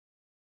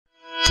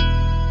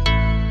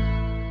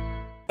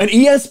An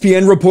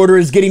ESPN reporter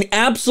is getting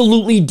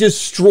absolutely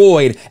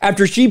destroyed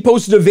after she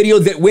posted a video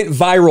that went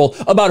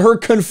viral about her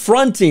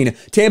confronting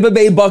Tampa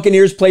Bay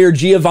Buccaneers player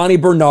Giovani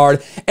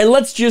Bernard. And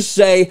let's just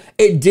say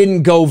it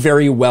didn't go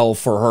very well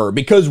for her,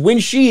 because when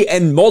she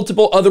and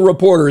multiple other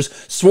reporters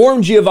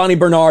swarmed Giovani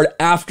Bernard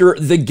after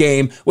the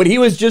game, when he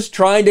was just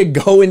trying to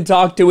go and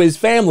talk to his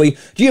family,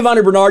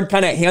 Giovani Bernard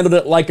kind of handled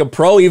it like a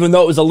pro, even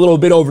though it was a little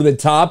bit over the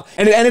top.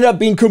 And it ended up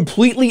being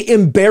completely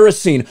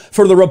embarrassing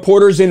for the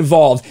reporters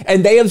involved.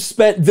 And they have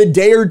spent the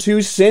day or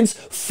two since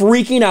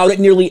freaking out at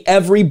nearly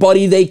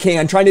everybody they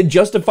can, trying to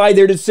justify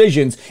their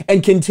decisions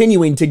and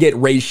continuing to get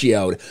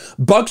ratioed.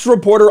 Bucs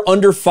reporter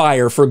under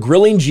fire for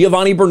grilling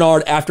Giovani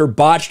Bernard after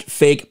botched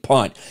fake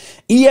punt.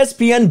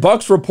 ESPN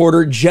Bucs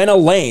reporter Jenna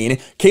Lane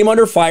came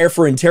under fire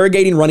for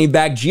interrogating running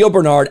back Gio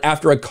Bernard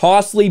after a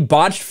costly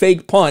botched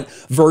fake punt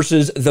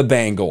versus the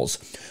Bengals.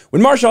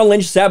 When Marshawn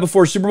Lynch sat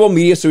before Super Bowl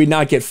media so he'd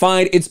not get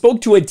fined, it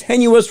spoke to a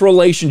tenuous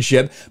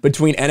relationship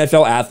between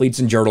NFL athletes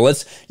and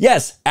journalists.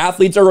 Yes,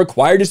 athletes are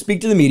required to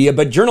speak to the media,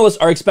 but journalists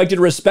are expected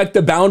to respect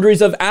the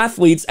boundaries of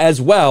athletes as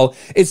well,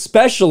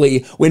 especially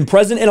when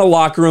present in a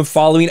locker room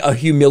following a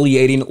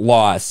humiliating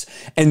loss.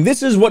 And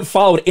this is what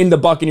followed in the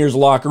Buccaneers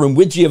locker room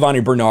with Giovani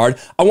Bernard.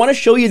 I want to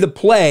show you the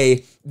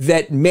play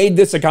that made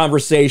this a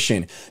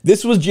conversation.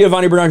 This was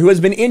Giovani Bernard, who has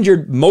been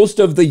injured most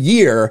of the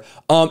year.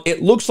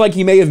 It looks like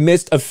he may have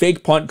missed a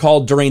fake punt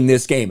call during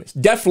this game. It's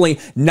definitely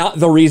not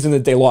the reason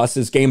that they lost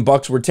this game.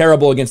 Bucs were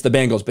terrible against the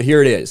Bengals, but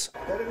here it is.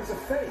 That it was a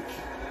fake.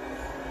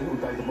 He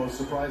looked like the most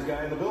surprised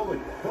guy in the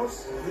building.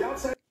 The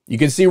outside. You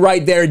can see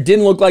right there, it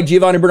didn't look like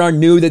Giovani Bernard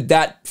knew that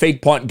that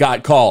fake punt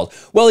got called.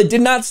 Well, it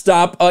did not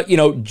stop,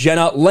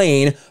 Jenna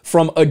Lane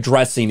from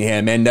addressing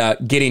him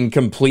and getting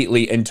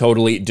completely and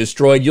totally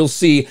destroyed. You'll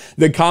see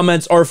the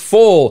comments are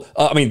full.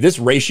 This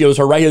ratios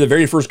her right here. The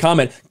very first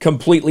comment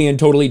completely and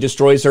totally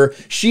destroys her.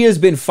 She has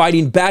been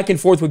fighting back and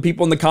forth with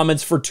people in the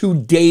comments for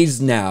 2 days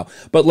now.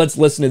 But let's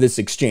listen to this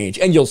exchange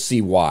and you'll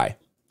see why.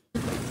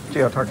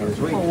 Gee, I'll talk to you this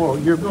week. Well,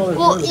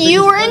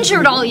 you were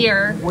injured all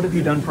year. What have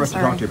you done for us to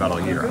talk to you about all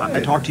year?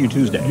 I talked to you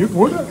Tuesday.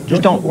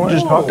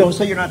 Don't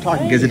say you're not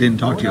talking because I didn't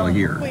talk to you all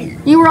year.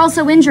 You were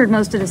also injured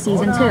most of the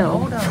season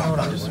too.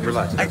 Just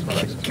relax.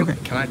 Okay.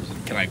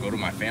 Can I go to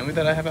my family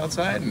that I have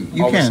outside? And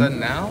you all can. Of a sudden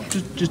now?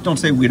 Just don't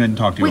say we didn't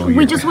talk to you all year.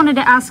 We just wanted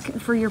to ask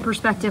for your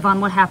perspective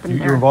on what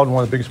happened there. You're involved in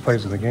one of the biggest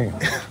plays of the game.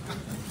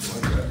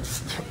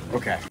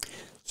 Okay.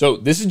 So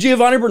this is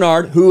Giovani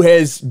Bernard, who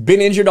has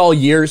been injured all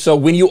year. So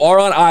when you are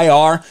on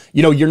IR,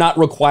 you're not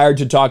required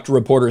to talk to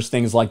reporters,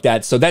 things like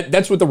that. So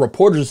that's what the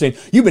reporters are saying.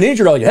 You've been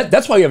injured all year.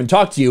 That's why we haven't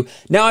talked to you.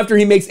 Now, after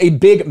he makes a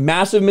big,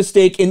 massive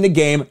mistake in the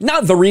game,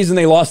 not the reason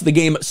they lost the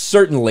game,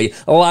 certainly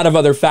a lot of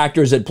other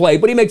factors at play,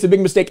 but he makes a big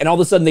mistake and all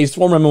of a sudden they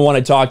swarm him and want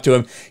to talk to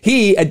him.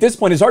 He, at this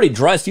point, is already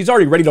dressed. He's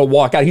already ready to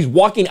walk out. He's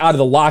walking out of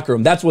the locker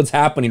room. That's what's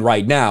happening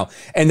right now.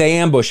 And they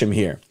ambush him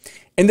here.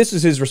 And this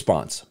is his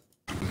response.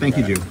 Thank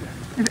you, Ju.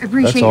 I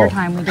appreciate your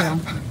time, we do.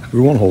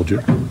 We won't hold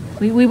you.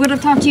 We would have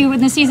talked to you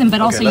in the season,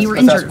 but also you were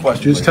injured.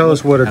 Just tell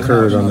us what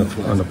occurred on the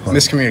punt.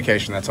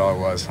 Miscommunication, that's all it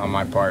was on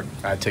my part.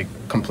 I take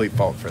complete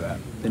fault for that.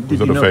 Was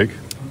it a fake?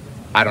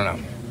 I don't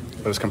know.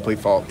 It was complete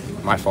fault.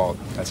 My fault.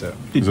 That's it.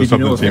 Is this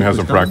something the team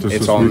hasn't practiced?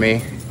 It's all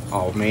me.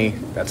 All me.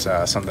 That's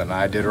something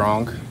I did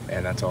wrong,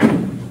 and that's all.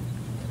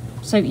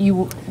 So you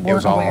were It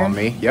was all aware? on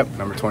me. Yep,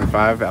 number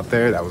 25 out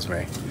there, that was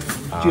me.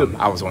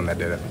 I was the one that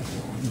did it.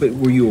 But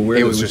were you aware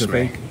It that was it was just a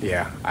me. fake?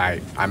 Yeah,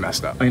 I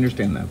messed up. I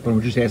understand that, but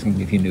we're just asking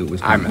if you knew it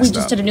was. I We messed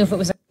just up. didn't know if it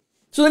was.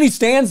 So then he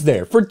stands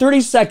there for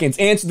 30 seconds,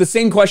 answers the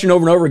same question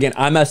over and over again.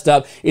 I messed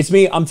up. It's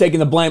me. I'm taking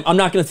the blame. I'm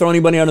not going to throw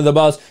anybody under the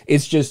bus.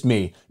 It's just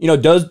me.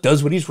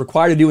 Does what he's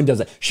required to do and does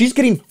it. She's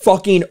getting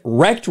fucking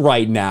wrecked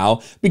right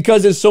now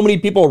because, as so many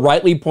people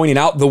rightly pointing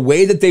out, the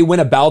way that they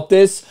went about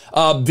this,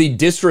 the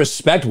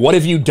disrespect, what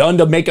have you done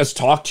to make us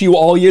talk to you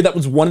all year? That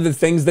was one of the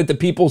things that the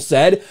people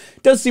said.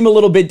 Does seem a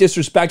little bit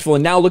disrespectful.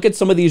 And now look at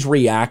some of these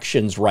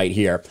reactions right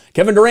here.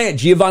 Kevin Durant,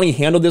 Giovani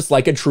handled this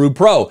like a true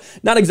pro.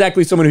 Not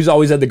exactly someone who's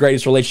always had the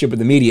greatest relationship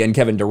with the media and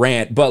Kevin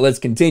Durant, but let's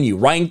continue.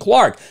 Ryan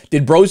Clark,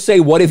 did bro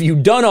say, what have you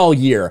done all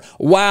year?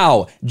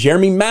 Wow.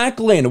 Jeremy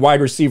Maclin,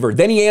 wide receiver.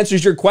 Then he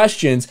answers your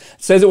questions,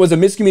 says it was a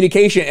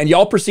miscommunication, and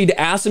y'all proceed to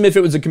ask him if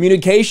it was a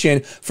communication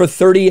for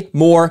 30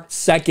 more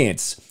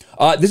seconds.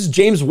 This is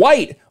James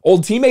White,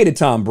 old teammate of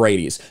Tom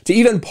Brady's. To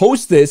even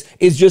post this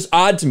is just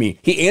odd to me.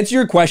 He answered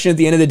your question at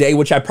the end of the day,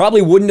 which I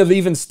probably wouldn't have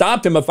even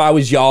stopped him if I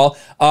was y'all,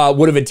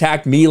 would have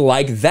attacked me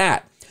like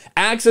that.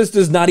 Access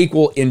does not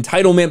equal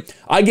entitlement.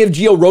 I give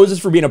Gio roses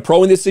for being a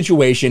pro in this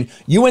situation.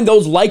 You and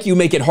those like you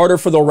make it harder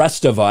for the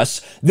rest of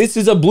us. This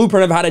is a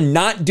blueprint of how to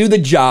not do the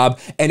job,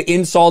 and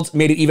insults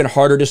made it even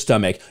harder to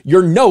stomach.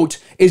 Your note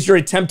is your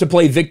attempt to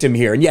play victim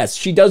here. And yes,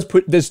 she does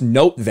put this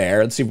note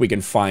there. Let's see if we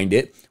can find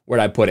it.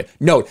 Where'd I put it?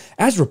 Note,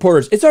 as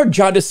reporters, it's our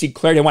job to seek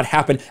clarity on what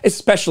happened,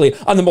 especially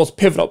on the most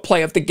pivotal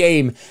play of the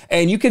game.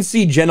 And you can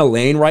see Jenna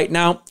Lane right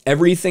now.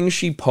 Everything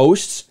she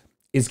posts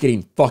is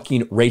getting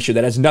fucking ratio.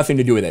 That has nothing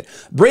to do with it.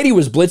 Brady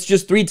was blitzed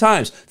just 3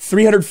 times.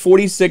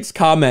 346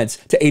 comments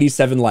to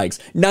 87 likes.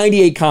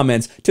 98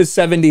 comments to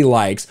 70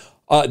 likes.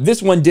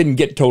 This one didn't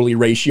get totally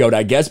ratioed,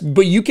 I guess,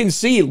 but you can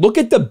see, look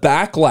at the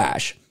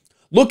backlash.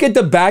 Look at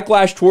the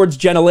backlash towards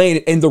Jenna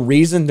Lane, and the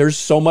reason there's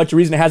so much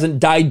reason it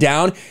hasn't died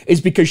down is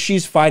because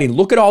she's fighting.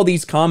 Look at all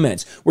these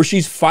comments where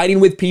she's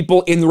fighting with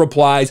people in the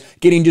replies,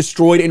 getting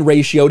destroyed and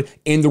ratioed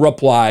in the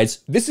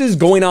replies. This is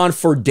going on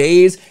for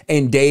days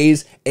and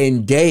days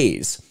and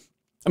days.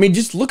 I mean,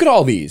 just look at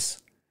all these.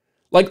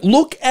 Like,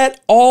 look at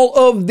all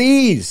of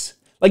these.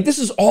 Like, this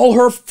is all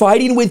her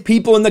fighting with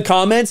people in the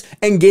comments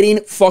and getting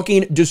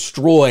fucking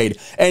destroyed.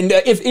 And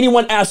if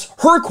anyone asks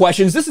her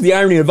questions, this is the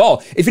irony of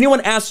all. If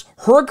anyone asks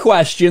her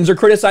questions or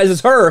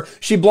criticizes her,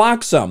 she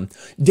blocks them.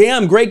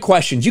 Damn, great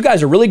questions. You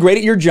guys are really great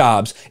at your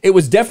jobs. It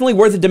was definitely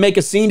worth it to make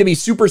a scene to be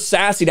super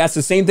sassy to ask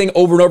the same thing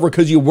over and over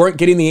because you weren't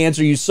getting the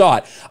answer you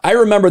sought. I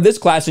remember this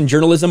class in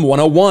Journalism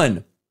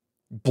 101.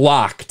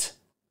 Blocked.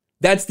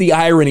 That's the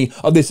irony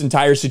of this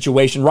entire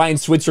situation. Ryan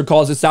Switzer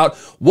calls this out.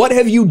 What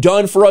have you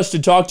done for us to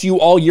talk to you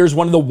all year is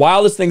one of the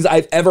wildest things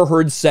I've ever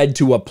heard said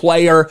to a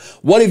player.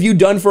 What have you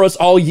done for us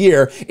all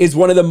year is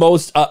one of the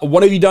most,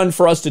 what have you done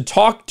for us to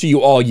talk to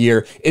you all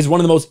year is one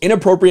of the most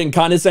inappropriate and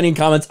condescending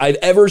comments I've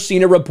ever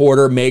seen a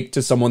reporter make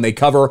to someone they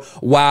cover.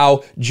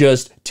 Wow,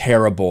 just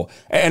terrible.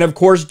 And of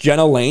course,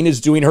 Jenna Lane is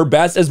doing her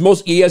best, as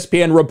most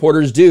ESPN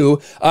reporters do,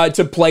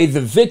 to play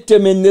the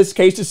victim in this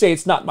case, to say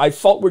it's not my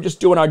fault, we're just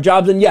doing our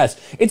jobs. And yes,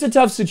 it's a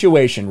tough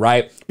situation,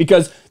 right?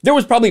 Because there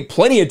was probably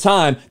plenty of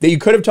time that you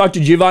could have talked to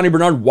Giovani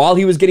Bernard while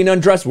he was getting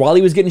undressed, while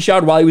he was getting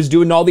showered, while he was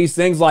doing all these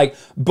things, like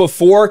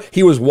before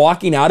he was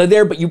walking out of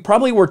there, but you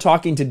probably were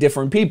talking to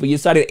different people. You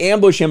decided to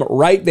ambush him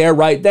right there,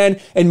 right then,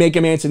 and make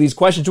him answer these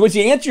questions, to which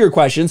he answer your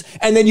questions,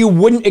 and then you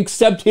wouldn't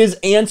accept his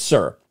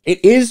answer.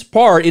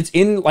 It's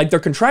in, like, they're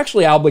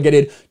contractually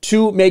obligated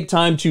to make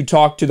time to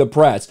talk to the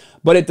press.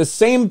 But at the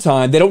same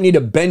time, they don't need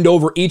to bend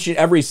over each and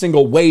every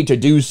single way to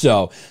do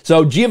so.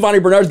 So Giovani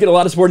Bernard's getting a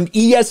lot of support, and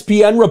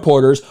ESPN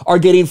reporters are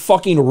getting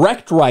fucking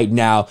wrecked right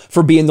now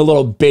for being the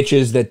little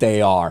bitches that they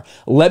are.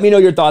 Let me know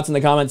your thoughts in the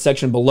comment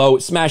section below.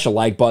 Smash a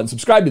like button,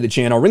 subscribe to the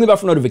channel, ring the bell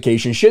for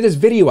notifications, share this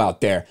video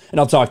out there,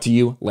 and I'll talk to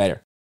you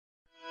later.